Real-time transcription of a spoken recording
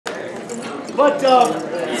But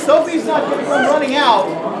Sophie's not going to come running out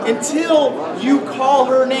until you call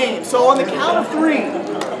her name. So on the count of 3.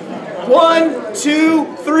 1, 2,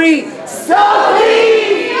 3.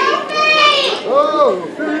 Sophie! Oh.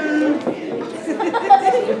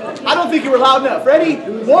 I don't think you were loud enough. Ready?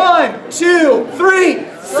 1, 2, 3.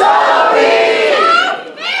 Sophie!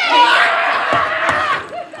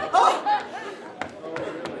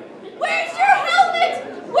 Where's your helmet?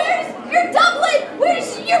 Where's your doublet?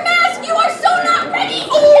 Where's your mask? You are so not ready. Get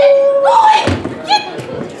going!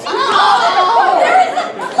 There is a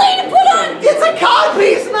plane to put on. It's a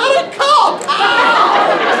codpiece, not a cup.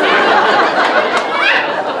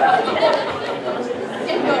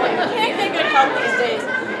 Get going. Can't get good help these days.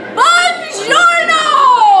 Buongiorno!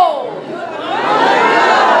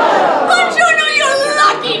 Buongiorno, you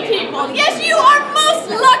lucky people. Yes, you are most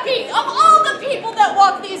lucky. Of all the people that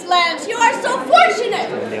walk these lands, you are so fortunate.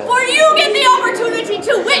 For you get the opportunity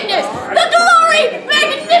to witness the glory,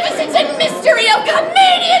 magnificence, and mystery of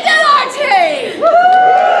Commedia dell'arte.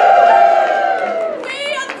 We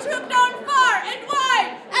are the troupe known far and wide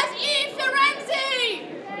as Firenzi.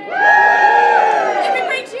 And we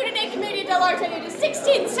bring to you today Commedia dell'arte, the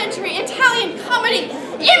 16th century Italian comedy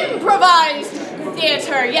improvised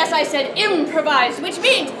theater. Yes, I said improvised, which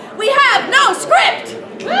means we have no script.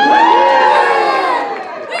 We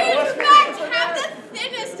in fact have the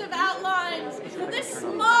thinnest of outlines, the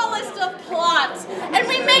smallest of plots, and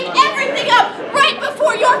we make everything up right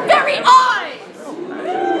before your very eyes.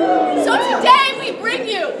 So today we bring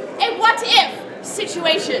you a what-if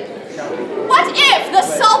situation. What if the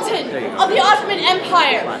Sultan of the Ottoman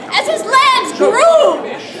Empire, as his lands grew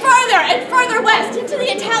further and further west into the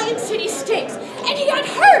Italian city-states, and he had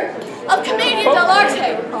heard of Commedia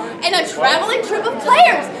dell'arte, and a traveling troupe of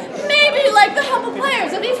players, maybe like the humble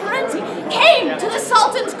players of Firenzi, came to the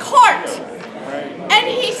Sultan's court, and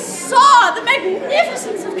he saw the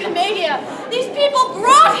magnificence of Commedia. These people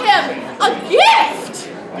brought him a gift.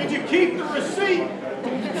 Did you keep the receipt?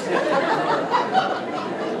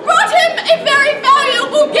 Brought him a very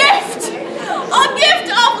valuable gift. A gift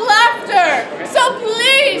of laughter. So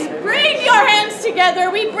please bring your hands together.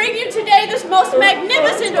 We bring you today this most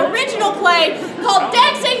magnificent original play called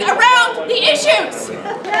Dancing Around the Issues.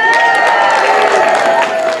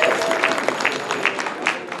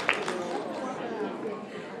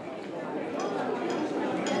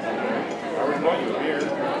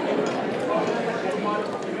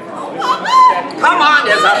 Come on,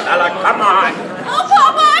 Isabella, come on. Oh,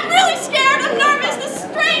 Papa, I'm really scared. I'm nervous. This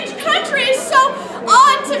strange country is so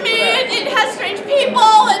odd to me. It has strange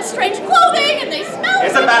people and strange clothing, and they smell.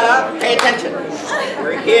 Isabella, pay attention.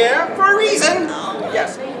 We're here for a reason.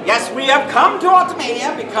 Yes, we have come to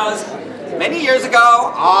Ottomania because many years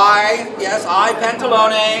ago, I,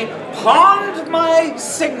 Pantalone, pawned my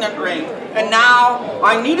signet ring, and now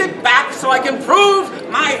I need it back so I can prove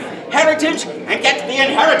my heritage and get the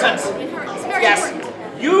inheritance. Yes,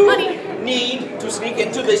 you need to sneak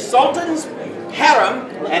into the Sultan's harem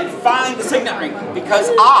and find the signet ring, because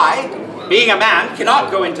I, being a man,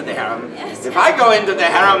 cannot go into the harem. If I go into the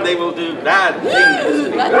harem, they will do bad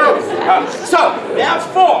things. So,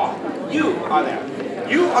 therefore, you are there.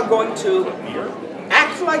 You are going to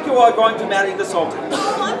act like you are going to marry the Sultan.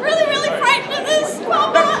 Oh, I'm really, really frightened of this,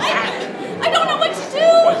 Papa. I don't know what to do.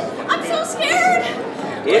 I'm so scared.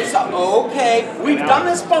 It's okay. We've done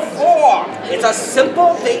this before. It's a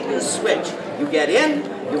simple bait and switch. You get in,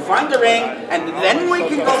 you find the ring, and then we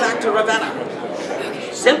can go back to Ravenna.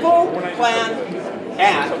 Simple plan,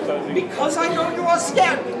 and because I know you are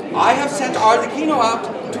scared, I have sent Arlecchino out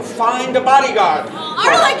to find a bodyguard.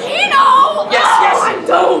 Arlecchino! Yes. I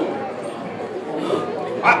don't.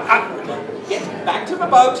 Get back to the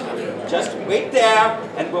boat. Just wait there,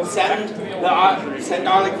 and we'll send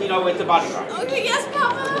Arlecchino with the bodyguard. Okay, yes,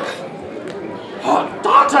 Papa. Oh,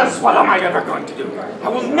 daughters, what am I ever going to do? I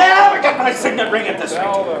will never get my signet ring at this rate.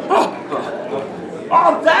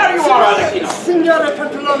 Oh, there you are, Arlecchino. Signora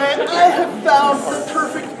Pantalone, I have found the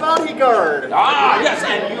perfect bodyguard. Ah, yes,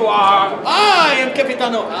 and you are? I am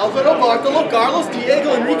Capitano Alvaro, Bartolo, Carlos,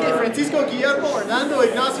 Diego, Enrique, Francisco, Guillermo, Hernando,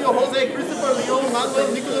 Ignacio, Jose, Christopher, Leon,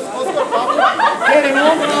 Manuel, Nicolas, Oscar, Pablo,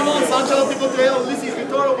 Ramon, Ramon, Sancho, Timoteo, Ulysses,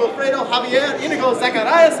 Vittorio, Wilfredo, Javier, Inigo,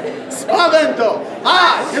 Zacharias, Spavento.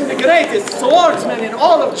 I am the greatest swordsman in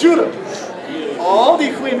all of Europe. All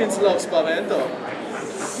the women love Spavento.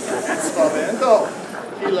 Spavento.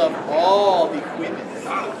 He loved all the women.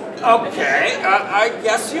 Okay, I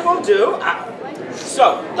guess you will do.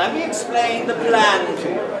 So, let me explain the plan to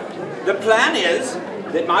you. The plan is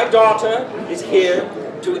that my daughter is here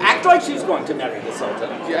to act like she's going to marry the Sultan.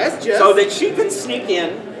 Yes. So that she can sneak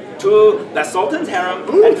in to the Sultan's harem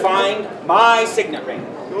and find my signet ring.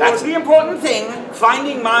 That's the important thing,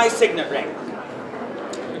 finding my signet ring.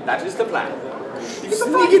 That is the plan. You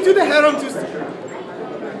sneak into the harem to...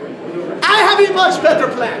 I have a much better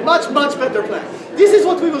plan. Much better plan. This is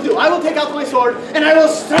what we will do. I will take out my sword and I will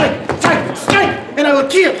strike, and I will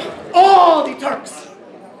kill all the Turks.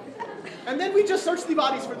 And then we just search the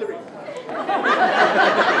bodies for the ring.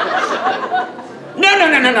 No,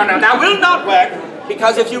 that will not work.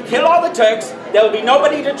 Because if you kill all the Turks, there will be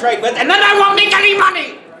nobody to trade with, and then I won't make any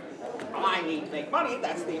money! I need to make money,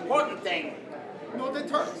 that's the important thing. No, the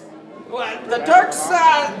Turks. Well, the Turks,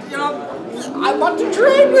 you know, I want to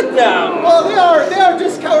trade with them. Well, they are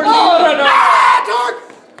just cowardly. No! Turk!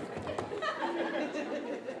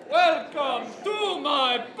 Welcome to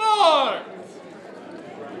my bar!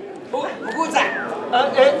 Who's that?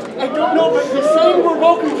 I don't know, but he's saying we're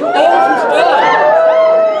welcome to all of his wine.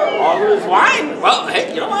 All his wine? Well,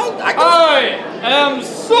 hey, you know what? I am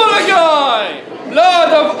Sulagai, Lord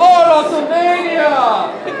of all Ottomania!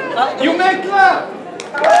 You may clap!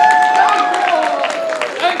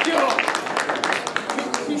 Thank you!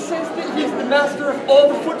 He says that he's the master of all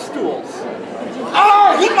the footstools.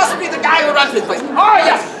 Oh, he must be the guy who runs this place. Oh,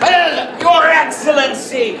 yes, Your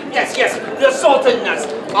Excellency. Yes, the Sultaness.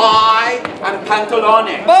 I am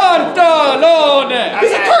Pantalone. Pantalone!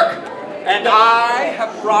 He's a Turk! And I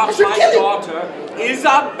have brought my daughter,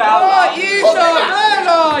 Isabella. Oh,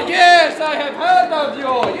 Isabella! Yes, I have heard of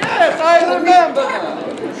you. Yes, I remember her.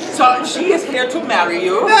 So she is here to marry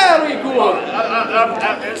you. Very good.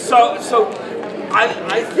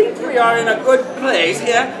 I think we are in a good place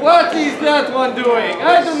here. What is that one doing?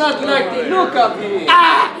 I do not like the look of him.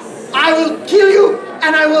 I will kill you,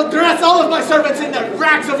 and I will dress all of my servants in the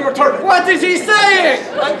rags of your turban. What is he saying?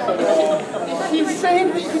 He's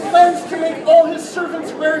saying that he plans to make all his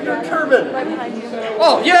servants wear your turban.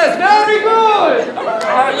 Oh, yes, very good.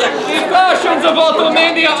 The fashions of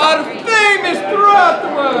Ottomania are famous throughout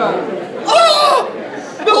the world. Oh!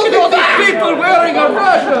 Look at all these people wearing our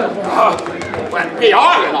fashion. Well, we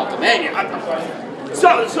are in Ottomania.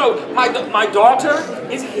 So my daughter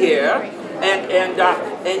is here,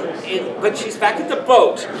 but she's back at the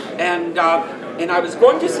boat, and I was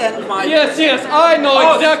going to send my... Yes, I know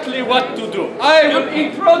exactly what to do. I will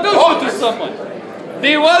introduce you to someone.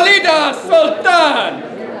 The Walida Sultan.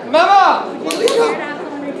 Mama!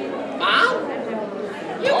 Mom?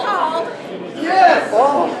 You called? Yes!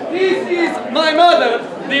 This is my mother,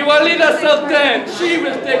 the Walida Sultan. She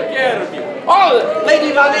will take care of you. Oh,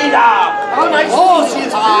 Lady Valida! How nice to meet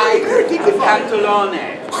you. I am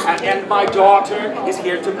Pantalone. And my daughter is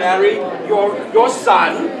here to marry your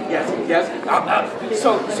son. Yes. You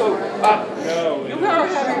are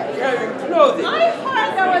having clothing. I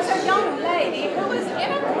heard there was a young lady who was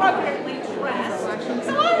inappropriately dressed,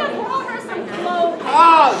 so I have brought her some clothes.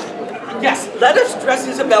 Yes, let us dress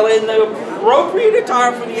Isabella in the appropriate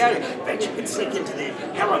attire for the area. Bet you can sneak into the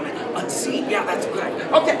harem unseen. Yeah, that's good.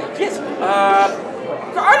 Okay, yes.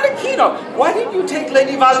 Arlecchino, why didn't you take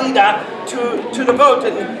Lady Valida to the boat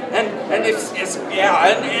and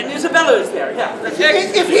Isabella is there? Yeah.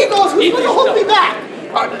 If he goes, who's going to hold me back?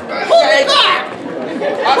 Hold me back!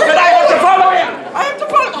 But I have to follow him. I have to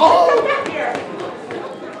follow. Oh, here.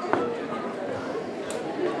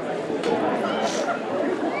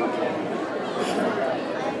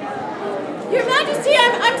 Your Majesty,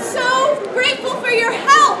 I'm so grateful for your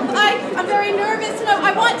help. I'm very nervous and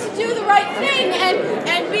I want to do the right thing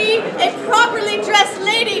and be a properly dressed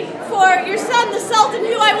lady for your son, the Sultan,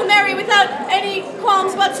 who I will marry without any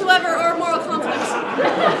qualms whatsoever or moral conflicts.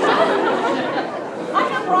 I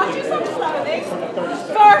have brought you some clothing.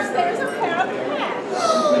 First, there's a pair of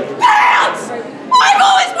pants. Pants! I've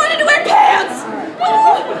always wanted to wear pants!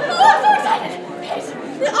 Oh, I'm so excited. Pants.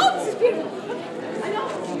 Oh, this is beautiful. Okay, I know.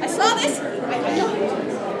 I saw this. I know.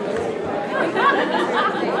 I got it.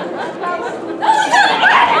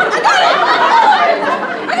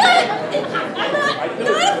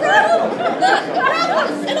 Not a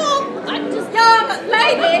problem at all. I'm just young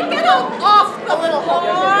lady. Get off the little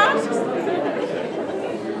horse.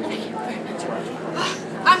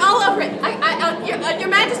 I'm all over it. Your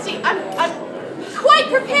Majesty, I'm quite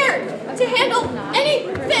prepared to handle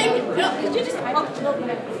anything. Could you just... not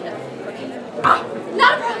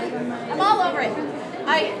a problem. I'm all over it.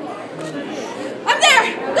 I'm there.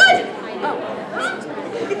 Good. Oh.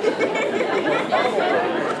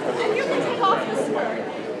 And you can take off the skirt.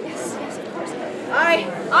 Yes, of course. I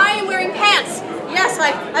am wearing pants. Yes,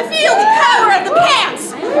 I feel the power of the pants.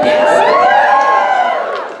 Yes.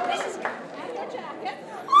 This is good. And your jacket.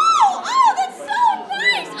 Oh, that's so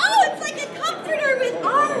nice. Oh, it's like a comforter with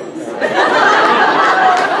arms.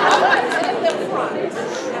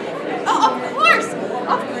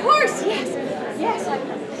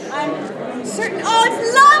 certain. Oh, it's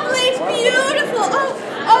lovely. It's beautiful.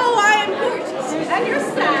 Oh, I am gorgeous. And your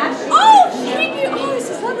sash. Oh, thank you. Oh, this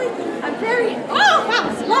is lovely. I'm very. Oh, wow,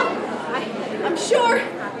 it's lovely. I'm sure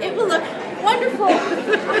it will look wonderful. It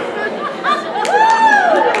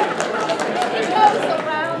goes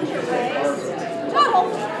around your waist.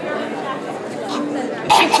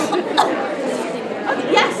 Okay,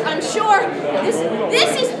 yes, I'm sure.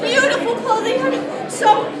 This is beautiful clothing. I'm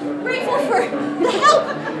so grateful for the help,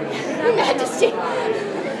 Your Majesty.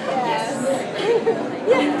 Yes.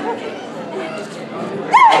 Yeah.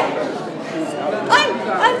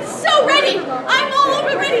 I'm so ready. I'm all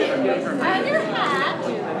over ready. And your hat.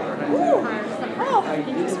 Ooh. Oh,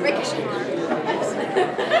 it's ricochet.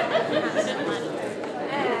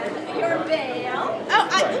 And your veil. Oh,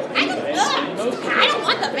 I don't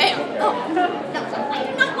want the veil. Oh, no, I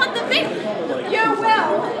do not want the veil. You will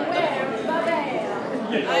wear the veil.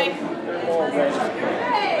 I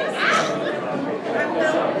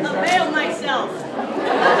will avail myself.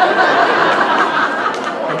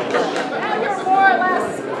 Now you're more or less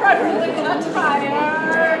preferably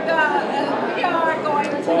attired. We are going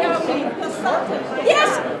to go meet the Sultan.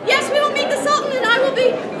 Yes, we will meet the Sultan, and I will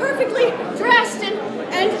be perfectly dressed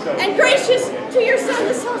and gracious to your son,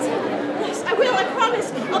 the Sultan. Yes, I will, I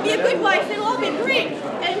promise. I'll be a good wife, it'll all be great.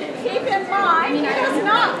 And keep in mind, he does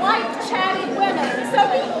not like chatty women, so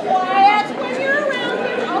be quiet when you're around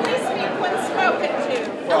him. Only speak when spoken to.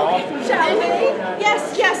 Shall we?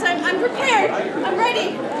 Yes, I'm prepared. I'm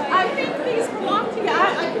ready. I think these belong to you. I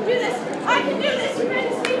can do this. I can do this, Your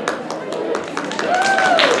Majesty.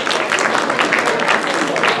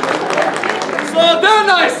 So then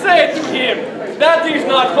I say to him, that is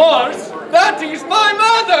not horse, that is my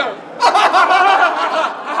mother.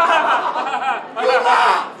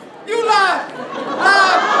 You laugh.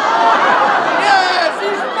 Yes,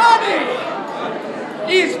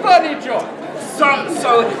 he's funny, Joe.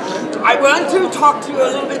 So I want to talk to you a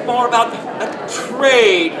little bit more about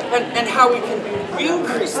trade and how we can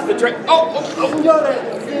increase the trade.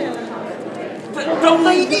 The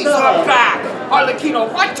ladies are back. Arlecchino,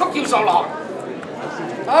 what took you so long?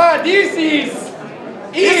 This is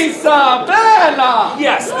Isabella.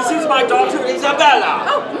 Yes, this is my daughter Isabella.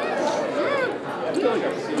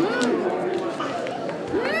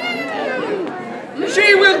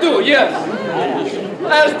 She will do, yes.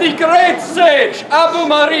 As the great sage Abu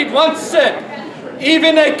Marid once said,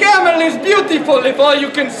 even a camel is beautiful if all you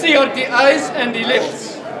can see are the eyes and the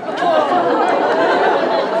lips.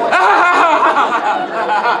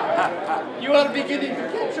 You are beginning to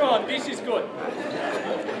catch on. This is good.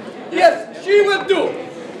 Yes, she will do.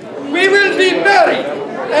 We will be married,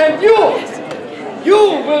 and you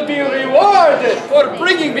will be rewarded for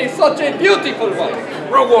bringing me such a beautiful wife.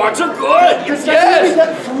 Rewards are good.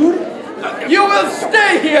 Yes. You will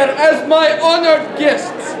stay here as my honored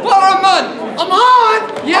guests for a month. A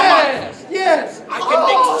month? Yes. I can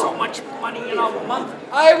make so much money in a month.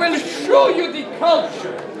 I will show you the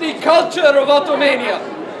culture of Ottomania.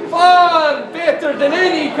 Far better than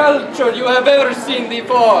any culture you have ever seen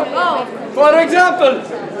before. For example,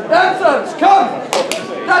 dancers, come!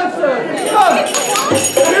 Dancers, come!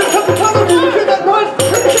 Here come the tunnel, you hear that noise?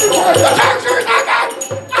 The dancers,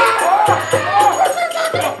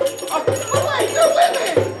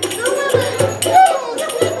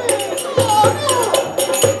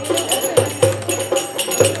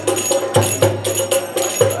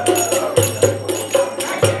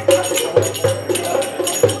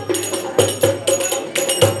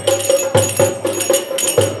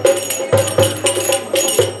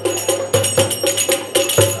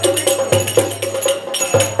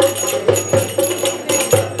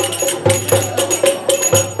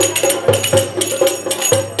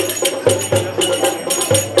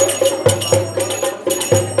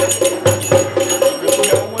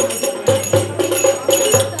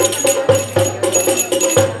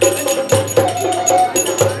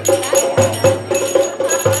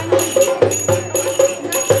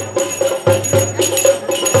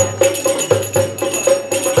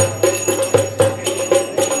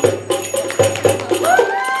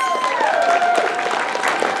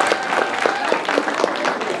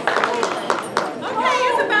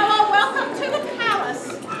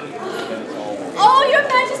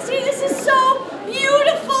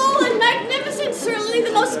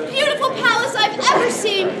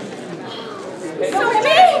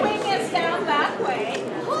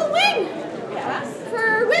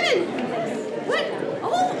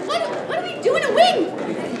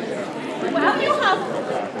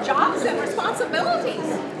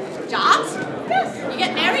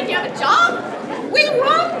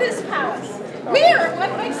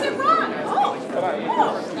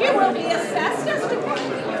 You will be assessed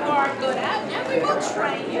We will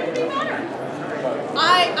train you to be better.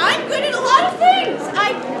 I'm good at a lot of things.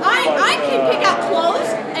 I can pick out clothes,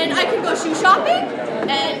 and I can go shoe shopping,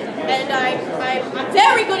 and I'm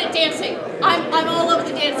very good at dancing. I'm all over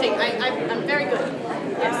the dancing. I'm very good.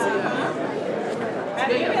 Yes.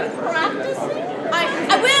 Have you been practicing?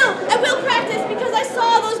 I will practice because I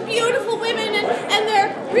saw those beautiful women and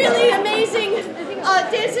they're really amazing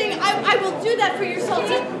dancing. I will do that for your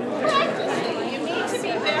Sultan. Practicing. You need to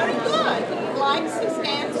be very good. He likes his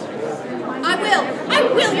dancers. I will,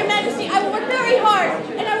 Your Majesty. I will work very hard,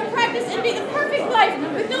 and I will practice and be the perfect wife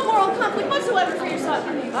with no moral conflict whatsoever for your son.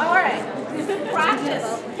 All right.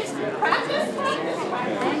 Practice. Practice.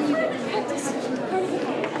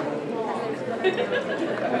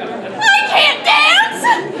 I can't dance!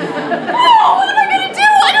 Oh, what am I going to do?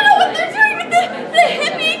 I don't know what they're doing with the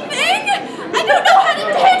hippie thing. I don't know how to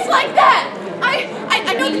dance like that.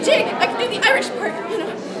 I know the jig. I can do the Irish part, you know,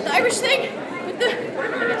 the Irish thing with the...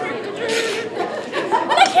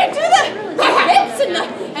 But I can't do the hips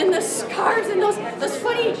and the scarves and those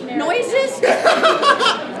funny noises.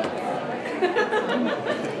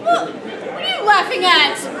 Well, what are you laughing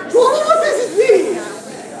at? What does it mean?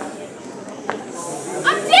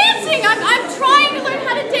 I'm dancing! I'm trying to learn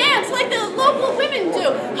how to dance like the local women do.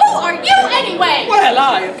 Who are you anyway? Well,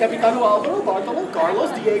 I am Capitano Alvaro, Bartolo,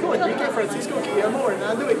 Carlos, Diego, Enrique, Francisco, Guillermo,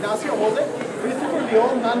 Hernando, Ignacio, Jose, Christopher,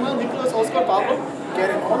 Leon, Manuel, Nicolas, Oscar, Pablo,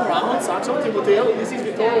 Guillermo, Ramon, Sancho, Timoteo, Ulysses,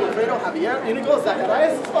 Vittorio, Alfredo, Javier, Inigo,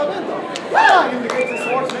 Zacharias, Spavento. I am the greatest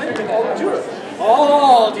swordsman in all of Europe.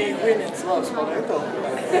 All the women love Spavento.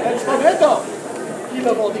 And Spavento, he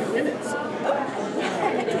loves all the women.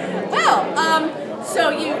 Well, so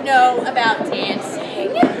you know about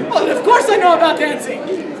dancing? Well, of course I know about dancing.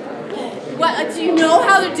 What, do you know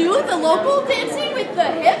how to do the local dancing with the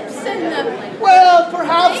hips and the... Well,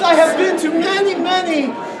 perhaps I have been to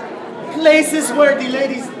many places where the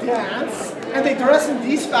ladies dance, and they dress in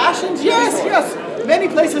these fashions. Yes. Many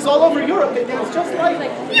places all over Europe, they dance just like...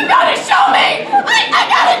 You gotta show me! I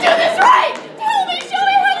gotta do this right! Tell me, show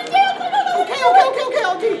me how to dance! I don't know. Okay,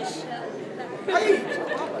 I'll teach.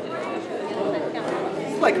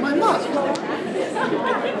 Like my mom.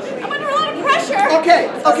 I'm under a lot of pressure.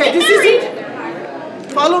 Okay, this is it.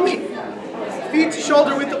 Follow me. Feet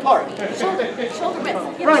shoulder width apart. Shoulder width.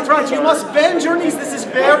 Right. You must bend your knees. This is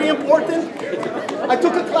very important. I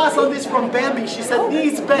took a class on this from Bambi. She said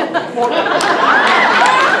knees bend.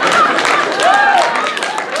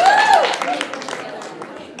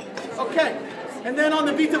 Okay, and then on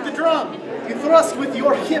the beat of the drum, you thrust with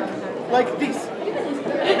your hip like this.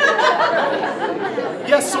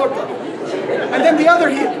 Yes, sort of. And then the other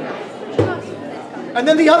hip. And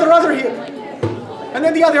then the other hip. And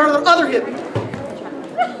then the other hip.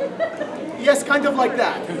 Yes, kind of like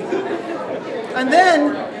that. And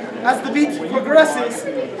then, as the beat progresses,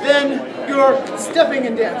 then you're stepping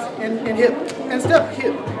in dance, in hip. And step,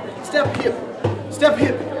 hip. Step, hip. Step,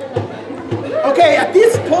 hip. Okay, at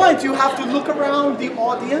this point you have to look around the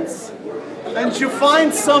audience and you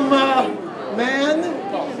find some man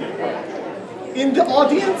in the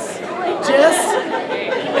audience. Jess,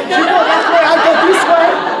 you go that way, I go this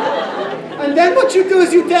way. And then what you do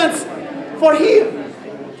is you dance for him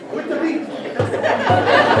with the beat.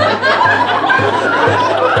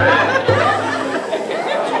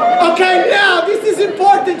 Okay, now this is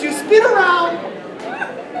important. You spin around.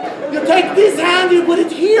 You take this hand, you put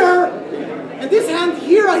it here, and this hand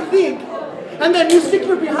here, I think. And then you stick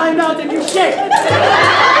your behind out and you shake. Is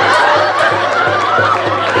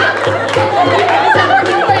that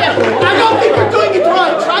working for you? I don't think you're doing it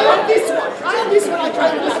right. Try on this one. Try on this one. I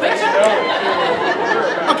tried on this one.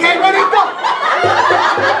 Okay, ready, go.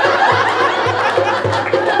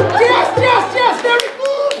 Yes, very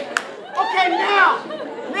good. Okay,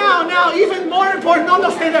 now, even more important. No,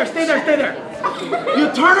 stay there. You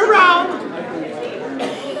turn around,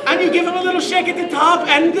 and you give him a little shake at the top,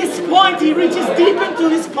 and at this point, he reaches deep into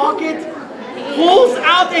his pocket, pulls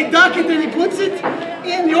out a ducat, and he puts it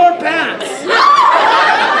in your pants.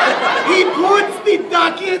 He puts the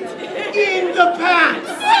ducat in the pants.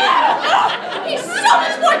 He's so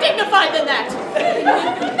much more dignified than that.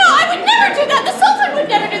 No, I would never do that. The Sultan would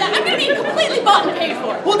never do that. I'm going to be completely bought and paid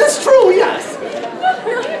for. Well, that's true, yes.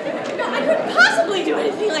 No, I couldn't possibly do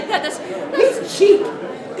anything like that. That's He's cheap.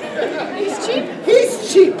 He's cheap?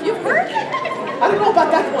 He's cheap. You've heard? I don't know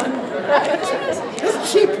about that one.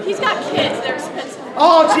 He's cheap. He's got kids. They're expensive.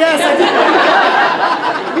 Oh, yes, I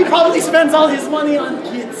did. He probably spends all his money on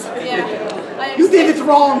kids. Yeah. You did it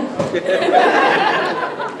wrong.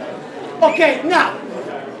 Okay, now.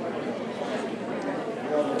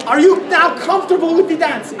 Are you now comfortable with the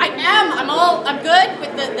dancing? I am. I'm good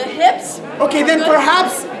with the hips. Okay, then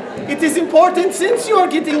perhaps it is important, since you are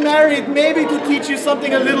getting married, maybe to teach you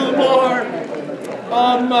something a little more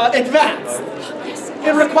advanced.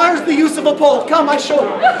 It requires the use of a pole. Come, I show you.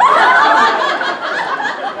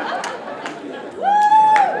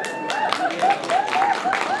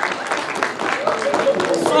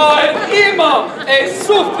 So an imam, a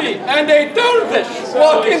Sufi, and a dervish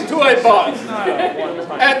walk into a bar.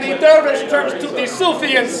 And the dervish turns to the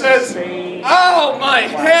Sufi and says, "Ow, my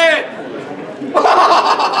head!"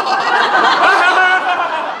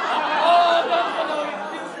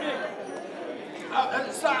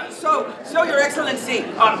 So, Your Excellency,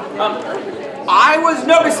 I was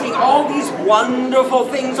noticing all these wonderful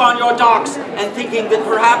things on your docks and thinking that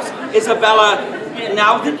perhaps Isabella,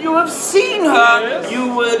 now that you have seen her,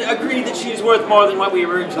 you would agree that she's worth more than what we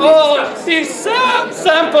originally discussed. The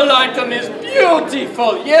sample item is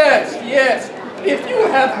beautiful. Yes, yes. If you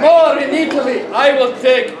have more in Italy, I will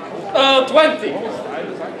take 20.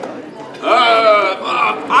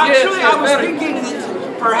 Actually, I was thinking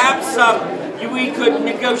that perhaps we could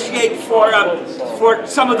negotiate for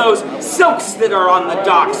some of those silks that are on the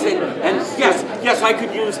docks, and yes, I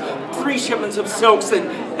could use 3 shipments of silks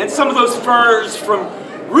and some of those furs from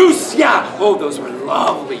Russia. Oh, those were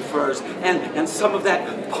lovely furs, and some of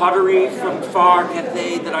that pottery from Far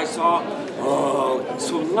Cathay that I saw. Oh,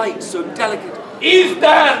 so light, so delicate. Is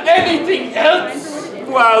there anything else?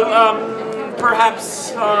 Well,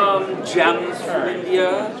 perhaps gems from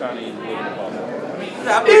India.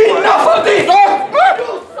 Enough of this!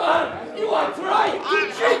 You son! You are trying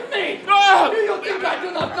to cheat me! Do you think I do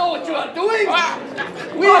not know what you are doing?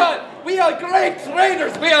 We are great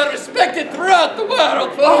traders. We are respected throughout the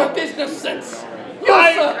world for our business sense. You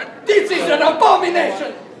sir, this is an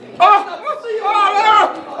abomination!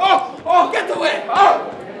 Get away!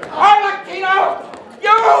 Arlecchino!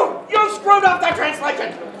 You screwed up that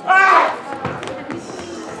translation!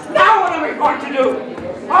 Now what am I going to do?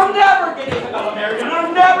 I'll never get Isabella married, and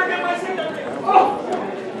I'll never get my signature.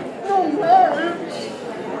 No marriage?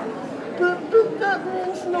 But that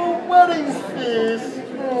means no wedding feast.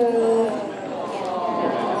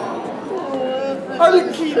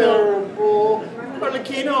 Arlecchino!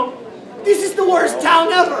 Arlecchino, this is the worst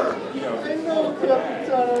town ever! I know,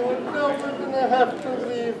 Capitano, now we're gonna have to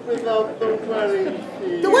leave without the wedding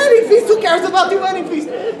feast. The wedding feast? Who cares about the wedding feast?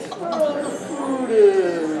 It's where all the food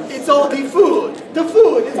is. It's all the food. The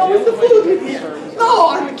food. It's always the food in here. No,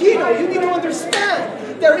 Arlecchino, you need to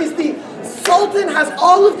understand. There is the Sultan has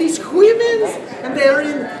all of these women, and they're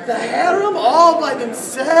in the harem all by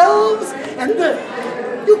themselves, and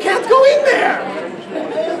you can't go in there.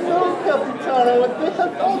 No, Capitano, they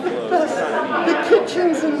have all the best. The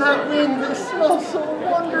kitchens in that wing, they smell so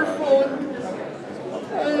wonderful.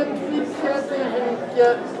 And we can't even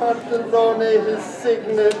get Pantalone his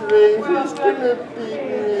signet ring. He's gonna beat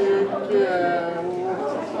me again.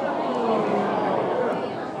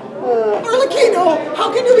 Arlecchino, how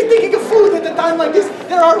can you be thinking of food at a time like this?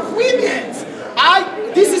 There are women's.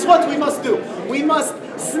 This is what we must do. We must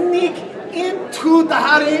sneak into the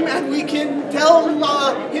harem and we can tell him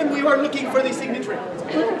we were looking for the signature.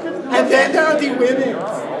 And then there are the women's.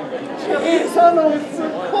 Capitano, if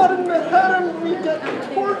we're caught in the harem, we get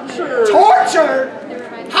tortured. Tortured?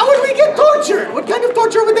 How would we get tortured? What kind of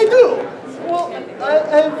torture would they do? Well,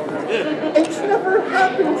 it's never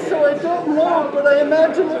happened, so I don't know, but I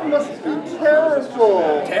imagine it must be terrible.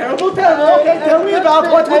 Terrible, terrible. Okay, tell me about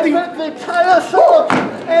what would they tie us up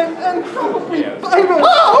and probably bite us.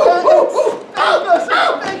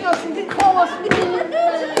 Beg us and call us mean.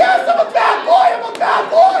 Yes, I'm a bad boy. I'm a bad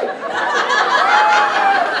boy.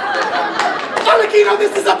 Arlecchino,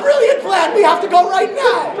 this is a brilliant plan. We have to go right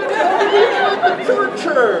now. But how do we avoid the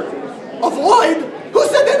torture? Avoid? Who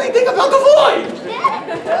said anything about the void?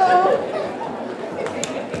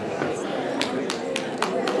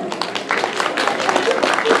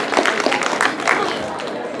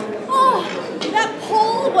 Oh, that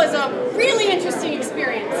poll was a really interesting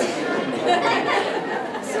experience.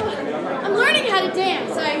 So, I'm learning how to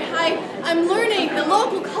dance. I'm learning the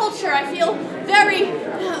local culture. I feel very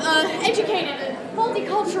educated and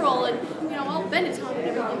multicultural and, all Benetton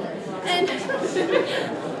and everything.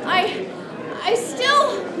 And I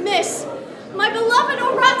still miss my beloved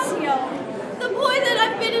Orazio, the boy that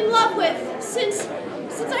I've been in love with since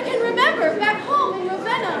I can remember back home in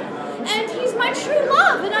Ravenna. And he's my true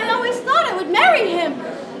love, and I always thought I would marry him.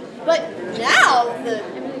 But now the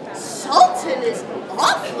Sultan is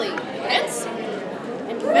awfully handsome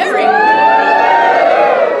and very...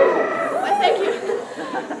 Why, thank you.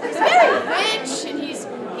 He's very rich, and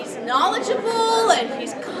he's knowledgeable, and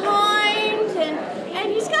he's kind,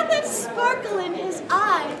 and he's got that sparkle in his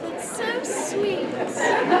eye that's so sweet. He's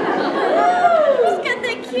got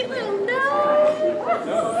that cute little nose.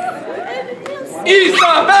 And it feels so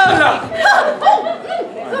Isabella!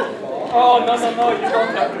 Oh, no, you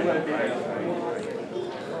don't have to worry.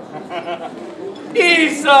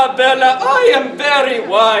 Isabella, I am very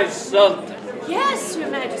wise, Sultan. Yes,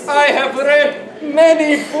 Your Majesty. I have read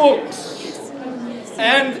many books.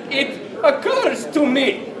 And it occurs to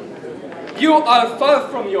me, you are far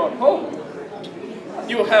from your home.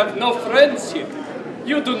 You have no friends here.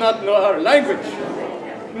 You do not know our language.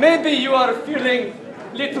 Maybe you are feeling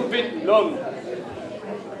a little bit lonely.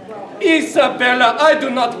 Isabella, I do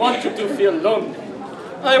not want you to feel lonely.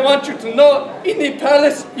 I want you to know, in the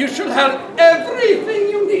palace, you should have everything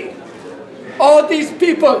you need. All these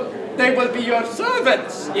people, they will be your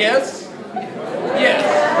servants, yes? Yes,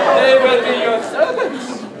 they will be your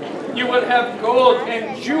servants. You will have gold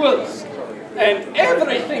and jewels and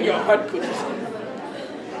everything your heart could desire.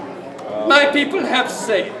 My people have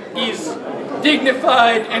say, is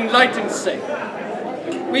dignified, enlightened say.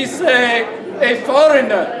 We say a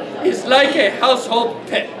foreigner is like a household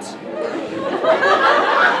pet.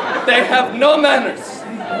 They have no manners.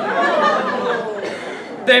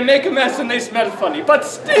 They make a mess and they smell funny, but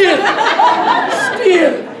still,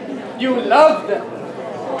 you love them.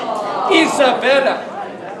 Isabella,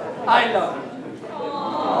 I love you.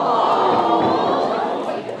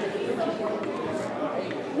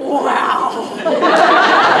 Wow.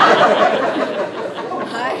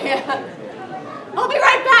 I'll be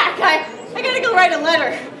right back. I gotta go write a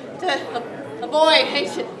letter to a boy,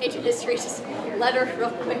 ancient history. Just letter real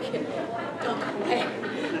quick and don't go away.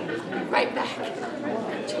 Right back.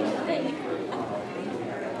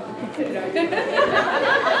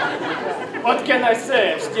 What can I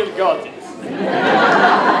say? I've still got it.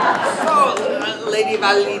 So, Lady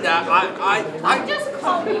Valida, I Just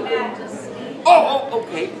call me Majesty. Oh,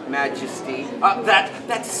 okay, Majesty.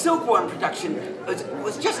 That silkworm production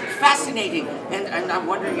was just fascinating, and I'm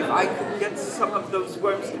wondering if I could get some of those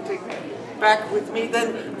worms to take back with me.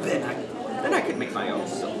 Then I could make my own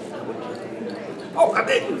silk.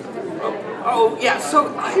 Yeah. So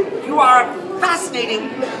you are fascinating.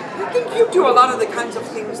 I think you do a lot of the kinds of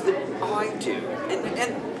things that I do,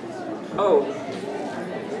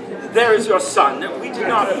 there is your son. We did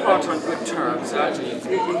not part on good terms. He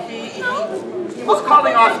was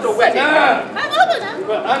calling off the wedding.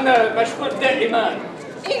 أنا مشغول دائما.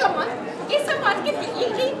 إيه كمان؟ إيه سمعت كيف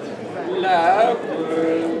يجي؟ لا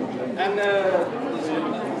أنا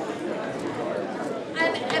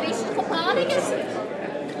إيش خبارك؟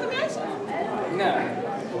 نعم.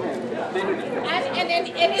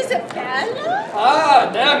 And Isabella?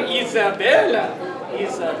 نعم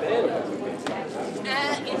Isabella.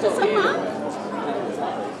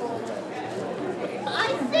 I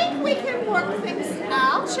think we can work things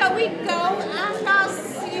out. Shall we go and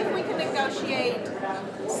see if we can negotiate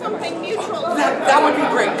something mutual? That would be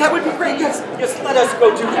great. That would be great. Yes, let us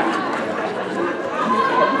go do that.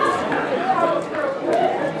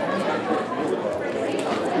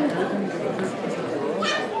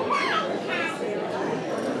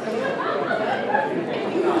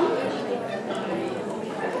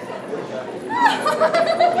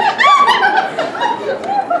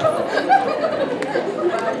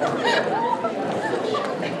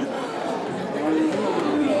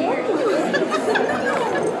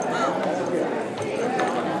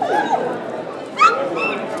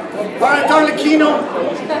 Arlecchino,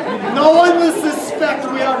 no one will suspect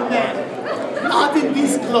we are men, not in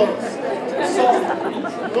these clothes. So,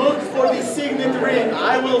 look for the signet ring.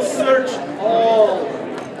 I will search all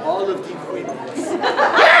of the windows.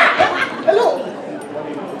 Hello.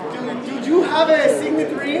 Do you have a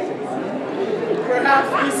signet ring? Perhaps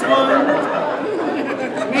this one?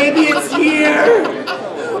 Maybe it's here.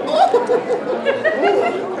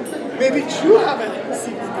 Maybe you have a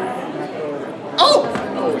signet ring. Oh!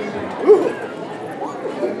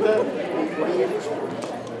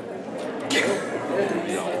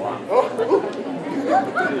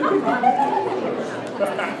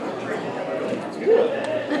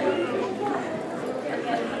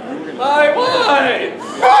 My wife!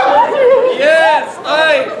 Yes,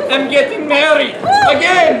 I am getting married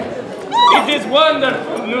again. It is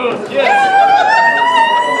wonderful news, yes.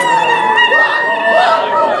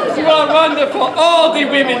 You are wonderful. All the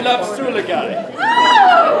women love Sulagai.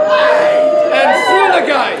 And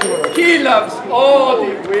Sulagai, he loves all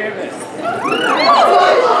the women.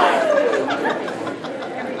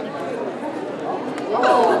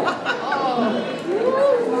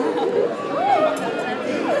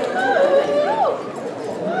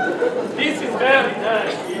 This is very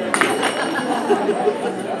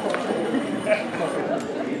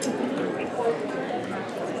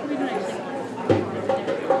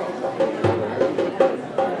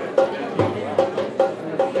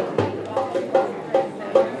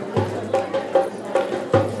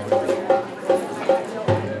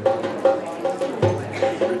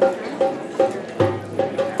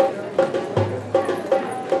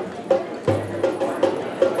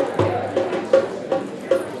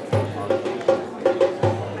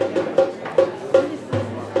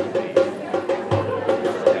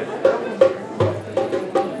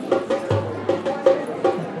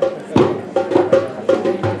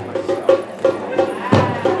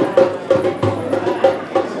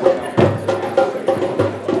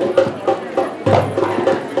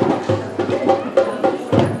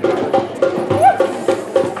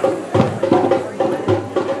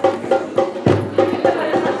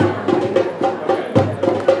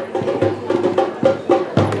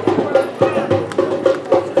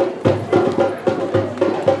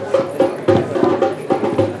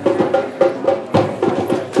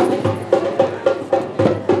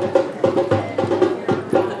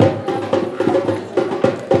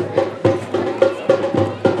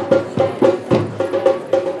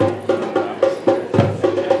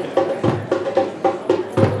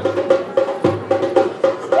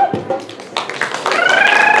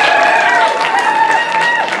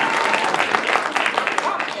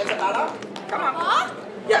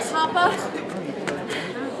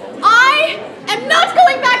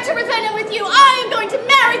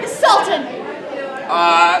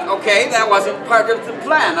Okay, that wasn't part of the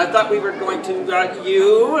plan. I thought we were going to,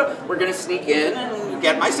 you were going to sneak in and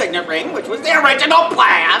get my signet ring, which was the original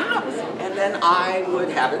plan, and then I would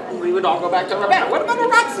have it, and we would all go back to Ravenna. What about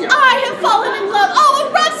Orazio? I have fallen in love. Oh,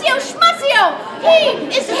 Orazio Schmazio!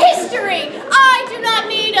 He is history. I do not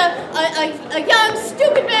need a young,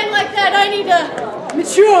 stupid man like that. I need a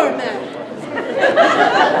mature man.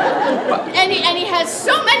 and he has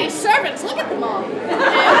so many servants. Look at them all.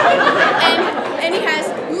 And he has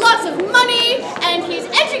lots of money, and he's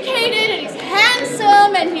educated, and he's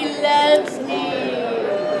handsome, and he loves me.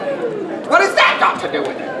 What has that got to do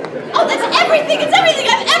with it? Oh, that's everything. It's everything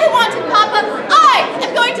I've ever wanted, Papa. I am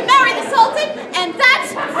going to marry the Sultan, and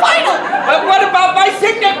that's final. But what about my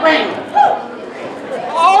signet ring?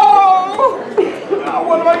 Oh! Now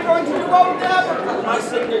what am I going to do? I'll never put my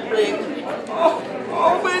signet ring.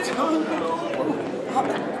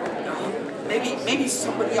 Maybe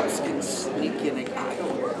somebody else can sneak in. I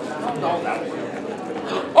don't know that. A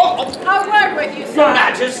word with you, sir. Your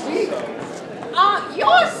Majesty.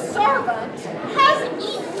 Your servant has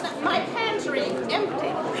eaten my pantry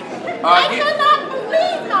empty. I cannot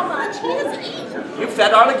believe how much he has eaten. You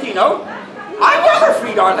fed Arlecchino? I never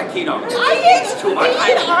feed Arlecchino. I eat too much.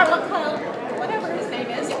 Arlecchino, whatever his name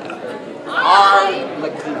is.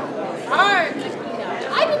 Arlecchino.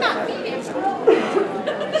 I did not feed him.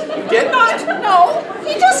 You did not? No,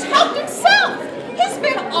 he just helped himself. He's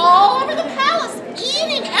been all over the palace,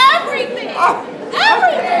 eating everything.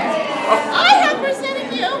 Everything. I have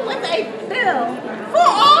presented you with a bill for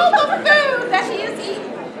all the food that he has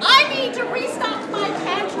eaten. I need to restock my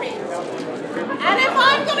pantry. And if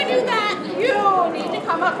I'm going to do that, you need to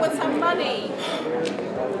come up with some money.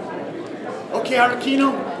 Okay,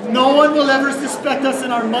 Arlecchino, no one will ever suspect us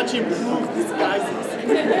in our much improved disguises.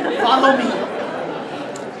 Follow me.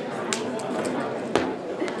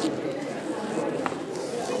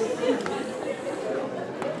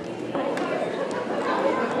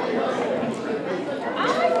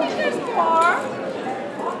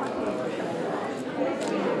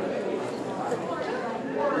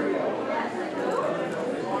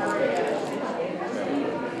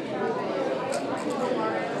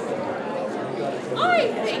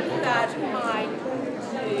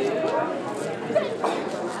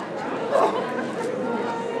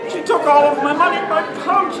 All of my money, my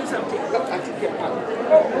pouch is empty. Look, I can get one.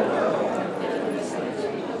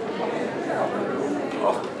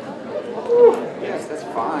 Yes, that's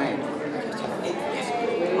fine.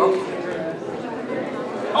 Okay.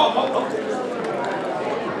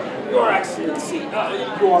 Your Excellency,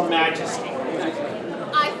 Your Majesty.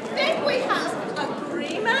 I think we have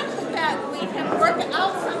agreement that we can work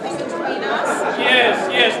out something between us.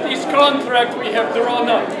 Yes, this contract we have drawn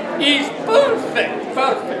up is perfect.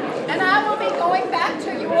 And I will be going back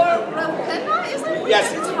to your Ravenna, isn't it?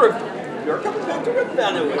 Yes, it's Ravenna. You're coming back to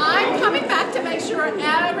Ravenna with me. I'm coming back to make sure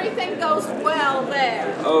everything goes well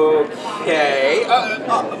there. Okay.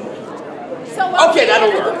 So okay,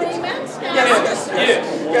 that'll work. Agreement?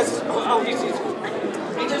 Yes. Oh, this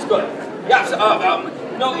is good. Yes,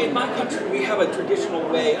 No, in my country we have a traditional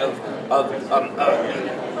way of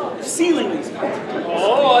sealing these kinds of deals.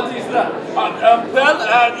 Oh, what is that?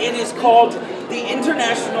 It is called the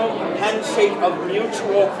International Handshake of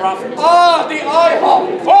Mutual Profit. Ah, the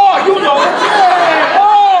IHOP. Oh, you know it!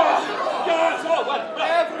 Oh! Yes, oh, well,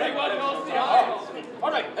 Everyone knows the IHOP.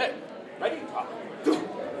 all right, hey, ready?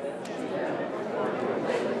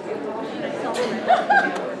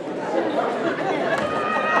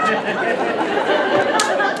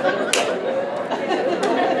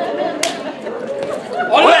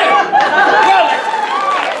 Ole! Well,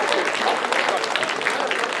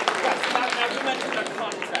 now you mentioned a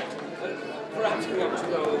contract. Perhaps we ought to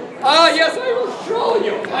go. Ah, yes, I will show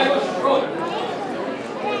you. I will show you.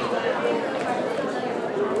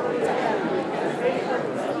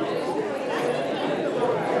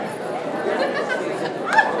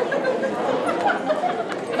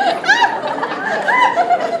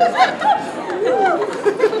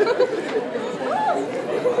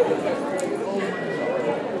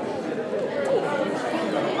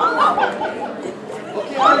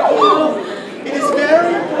 It is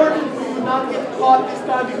very important for you not get caught this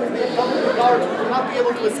time because the government guards will not be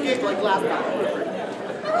able to escape like last time.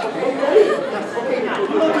 Okay, now, you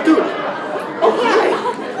know what to do. Okay!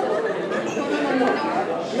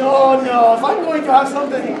 No, if I'm going to have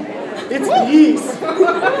something, it's these.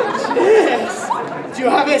 Yes. Do you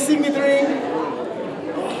have a signet ring?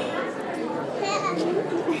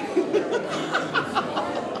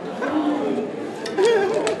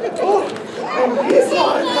 Oh, and this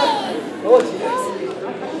one. Oh, yes.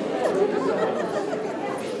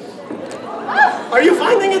 Are you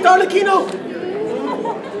finding it, Arlecchino?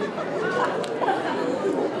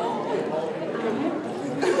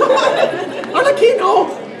 Arlecchino!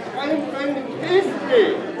 I'm finding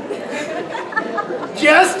history.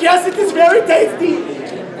 Yes, it is very tasty.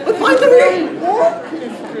 But find the ring. What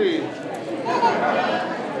history?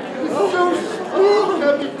 It's so sweet,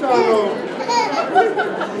 Capitano.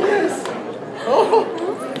 Yes. Oh,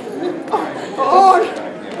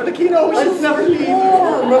 Arlecchino, we should never leave.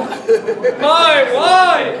 My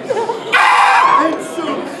wife! And so,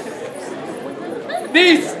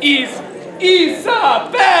 This is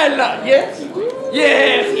Isabella! Yes?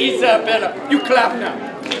 Yes, Isabella. You clap now.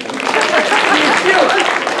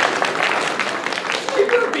 She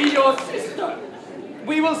will be your sister.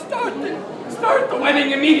 We will start the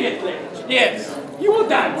wedding immediately. Yes. You will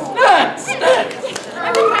dance. Dance! Dance!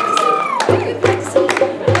 I've been practicing.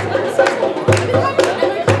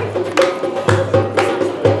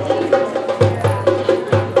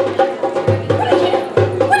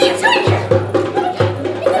 What are you doing here?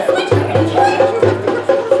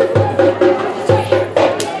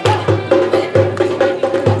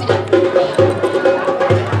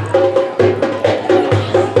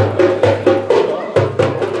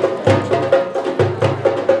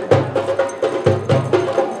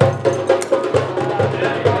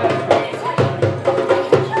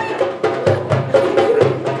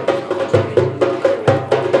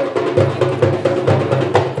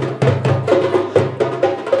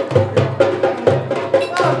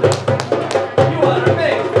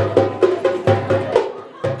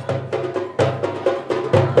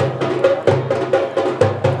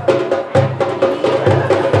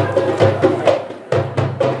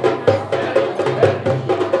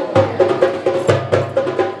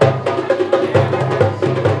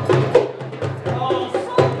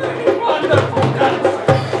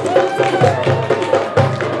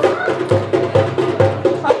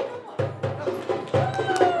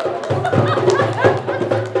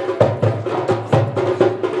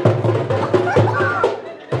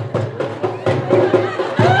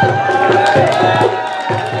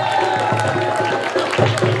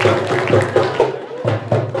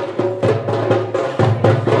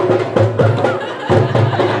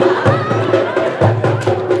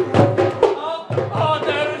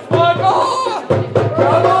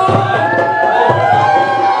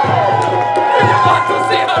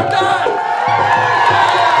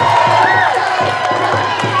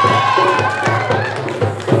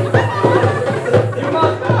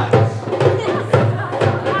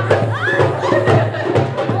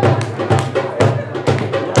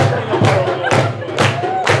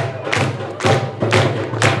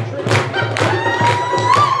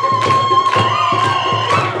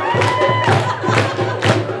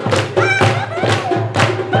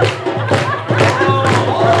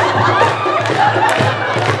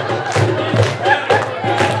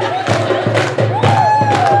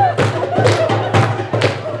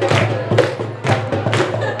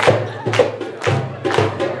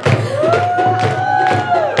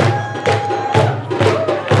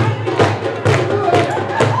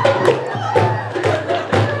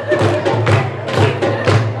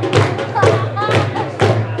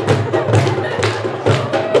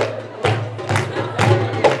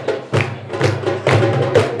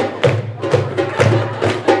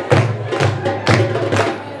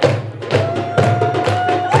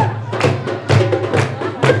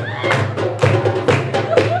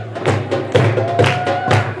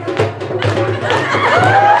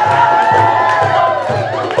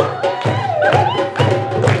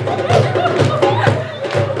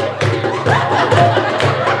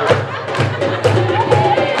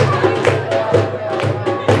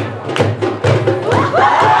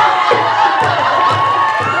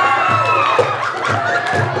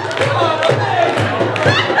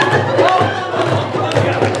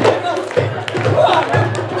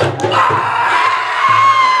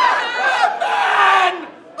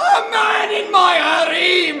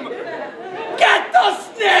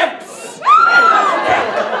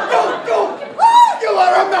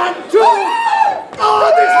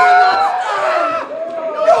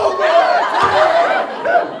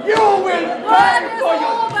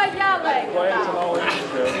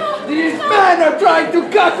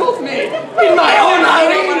 shackled me in my own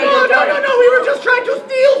arena. No, we were just trying to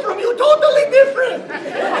steal from you, totally different.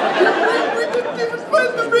 We didn't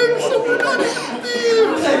find the ring, so we're not even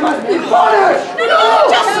thieves. They must be punished. No,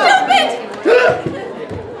 just stupid!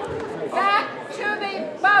 Back to the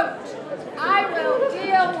boat. I will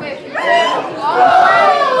deal with you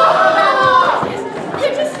always.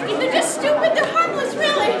 They're just stupid, they're harmless,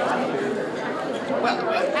 really.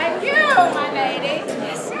 And you, my lady,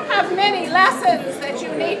 have many lessons that you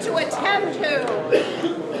need to attend to.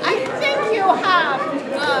 I think you have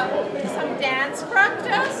some dance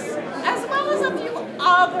practice, as well as a few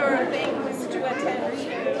other things to attend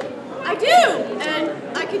to. I do, and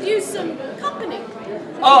I could use some company.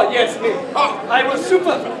 Oh, yes, me. Oh, I will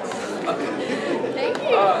supervise. Thank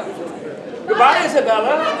you. Goodbye,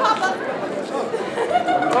 Isabella. Bye, Papa.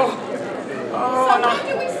 So when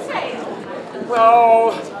do we sail?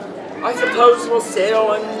 Well, I suppose we'll sail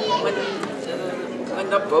when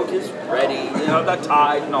the boat is ready, you know, the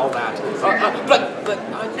tide and all that. But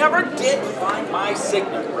I never did find my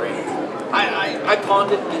signet ring. I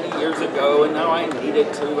pawned it many years ago, and now I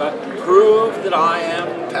needed to prove that I am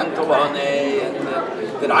Pantalone and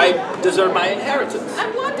that I deserve my inheritance.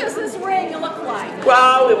 And what does this ring look like?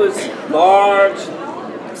 Well, it was large,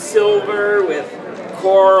 silver with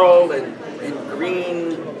coral and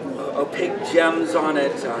green opaque gems on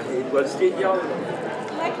it. It was, you know,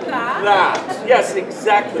 Like that? that. Yes,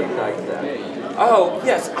 exactly like that. Oh,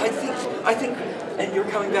 yes, I think, and you're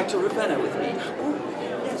coming back to Ravenna with me. Ooh,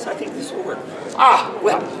 yes, I think this will work. Ah,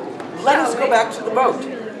 well, let us go back to the boat.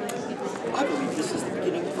 I believe this is the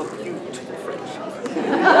beginning of a beautiful friendship.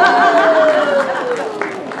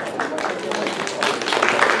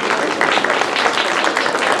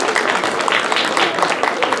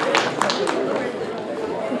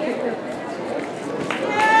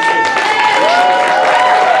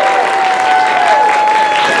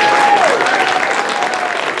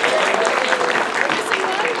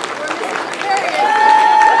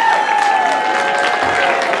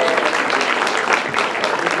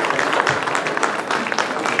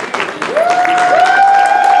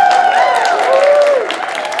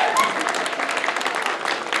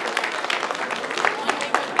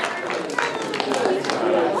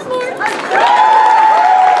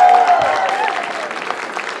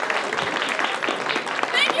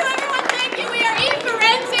 Thank you, everyone. Thank you. We are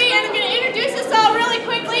Firenzi, and I'm going to introduce us all really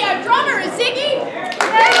quickly. Our drummer is Ziggy.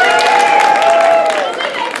 The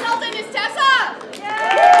lead consultant is Tessa.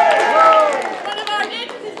 One of our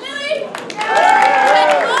dancers is Lily.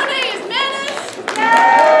 Pantalone is Manus.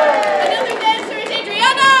 Another dancer is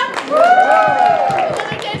Adriana.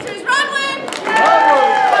 Another dancer is Ronwin.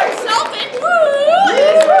 Our consultant is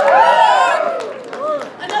Mark.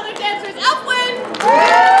 Another dancer is Elfwin.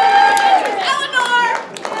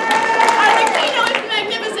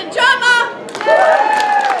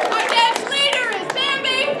 Our dance leader is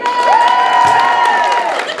Bambi. And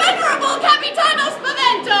the venerable Capitano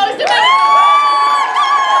Spavento is the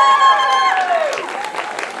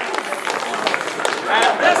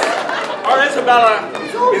And this, our Isabella,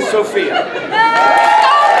 is Sophia.